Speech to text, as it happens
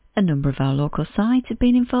A number of our local sides have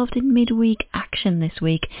been involved in midweek action this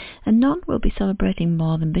week, and none will be celebrating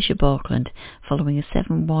more than Bishop Auckland following a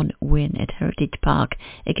 7-1 win at Heritage Park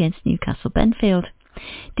against Newcastle Benfield.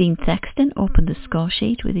 Dean Sexton opened the score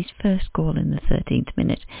sheet with his first goal in the 13th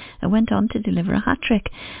minute and went on to deliver a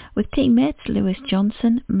hat-trick, with teammates Lewis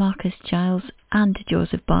Johnson, Marcus Giles and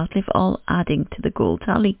Joseph Bartlett all adding to the goal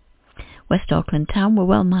tally. West Auckland Town were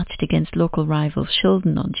well matched against local rivals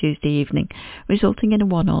Shildon on Tuesday evening, resulting in a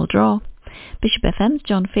 1-1 draw. Bishop FM's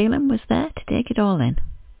John Phelan was there to take it all in.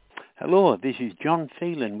 Hello, this is John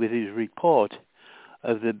Phelan with his report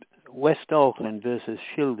of the West Auckland versus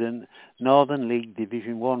Shildon Northern League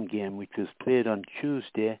Division 1 game, which was played on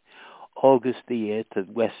Tuesday, August the 8th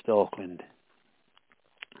at West Auckland.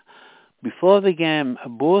 Before the game,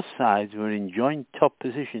 both sides were in joint top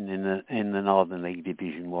position in the Northern League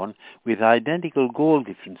Division 1 with identical goal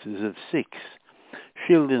differences of 6.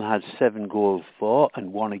 Shildon had 7 goals for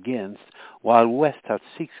and 1 against, while West had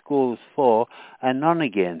 6 goals for and none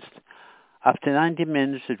against. After 90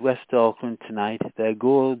 minutes at West Auckland tonight, their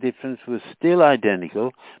goal difference was still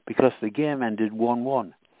identical because the game ended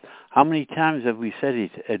 1-1. How many times have we said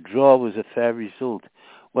it? A draw was a fair result.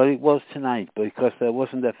 Well, it was tonight because there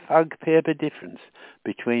wasn't a fag paper difference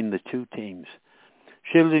between the two teams.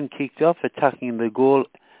 Shildon kicked off, attacking the goal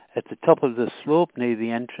at the top of the slope near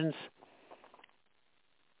the entrance,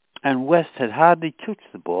 and West had hardly touched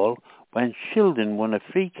the ball when Shildon won a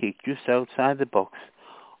free kick just outside the box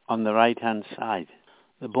on the right-hand side.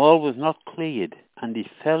 The ball was not cleared, and it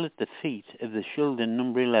fell at the feet of the Shildon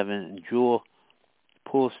number 11, Joe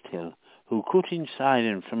Posthill, who cut inside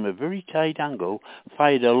and from a very tight angle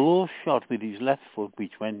fired a low shot with his left foot,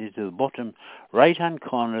 which went into the bottom right-hand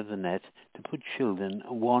corner of the net to put Shildon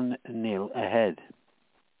 1-0 ahead.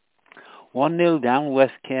 1-0 down,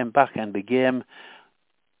 West came back and the game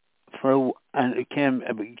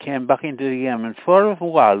came back into the game, and for a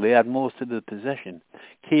while they had most of the possession.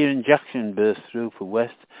 Kieran Jackson burst through for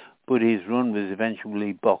West, but his run was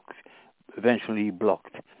eventually blocked.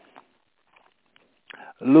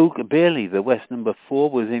 Luke Bailey, the West number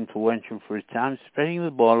 4, was influential for a time, spreading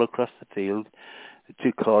the ball across the field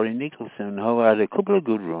to Corey Nicholson, who had a couple of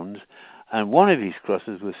good runs, and one of his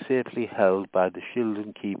crosses was safely held by the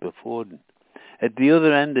Shildon keeper Foden. At the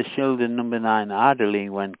other end, the Shildon number 9, Arderly,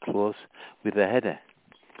 went close with a header.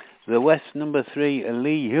 The West number 3,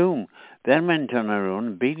 Lee Hume, then went on a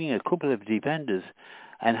run, beating a couple of defenders,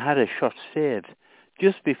 and had a shot saved.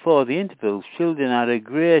 Just before the interval, Shildon had a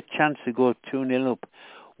great chance to go 2-0 up,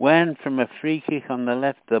 when from a free kick on the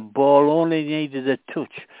left, the ball only needed a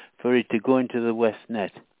touch for it to go into the West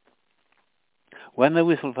net. When the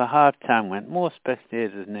whistle for half-time went, most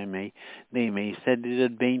spectators near me said it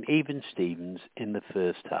had been even Stevens in the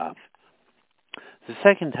first half. The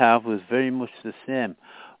second half was very much the same.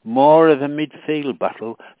 More of a midfield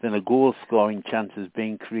battle than a goal-scoring chances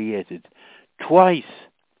being created. Twice,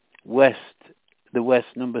 the West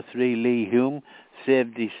number 3, Lee Hume,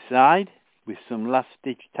 saved his side with some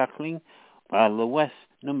last-ditch tackling, while the West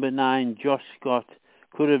number 9, Josh Scott,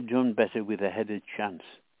 could have done better with a headed chance.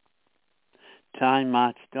 Time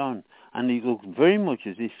marched on, and it looked very much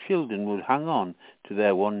as if Shildon would hang on to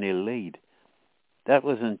their 1-0 lead. That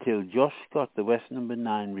was until Josh Scott, the West number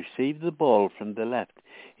 9, received the ball from the left.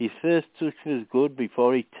 His first touch was good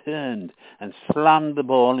before he turned and slammed the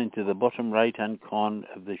ball into the bottom right-hand corner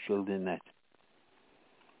of the Shildon net.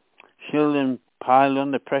 Shildon piled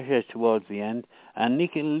under pressure towards the end, and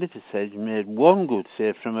Nicky Littersedge made one good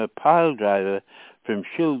save from a pile driver from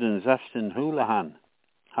Shildon's Ashton Houlihan.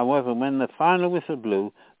 However, when the final whistle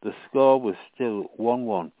blew, the score was still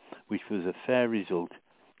 1-1, which was a fair result.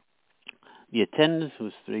 The attendance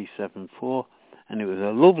was 374, and it was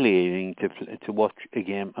a lovely evening to watch a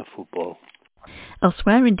game of football.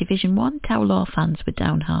 Elsewhere in Division 1, Towlaw fans were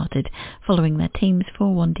downhearted following their team's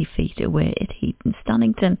 4-1 defeat away at Heaton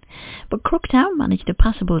Stannington, but Crooktown managed a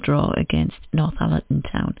passable draw against Northallerton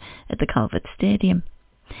Town at the Calvert Stadium.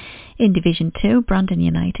 In Division 2, Brandon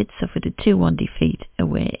United suffered a 2-1 defeat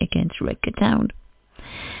away against Redcar Town.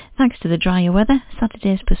 Thanks to the drier weather,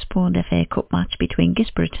 Saturday's postponed FA Cup match between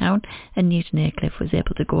Gisborough Town and Newton Aycliffe was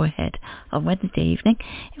able to go ahead on Wednesday evening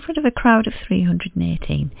in front of a crowd of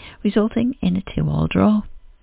 318, resulting in a 2-2 draw.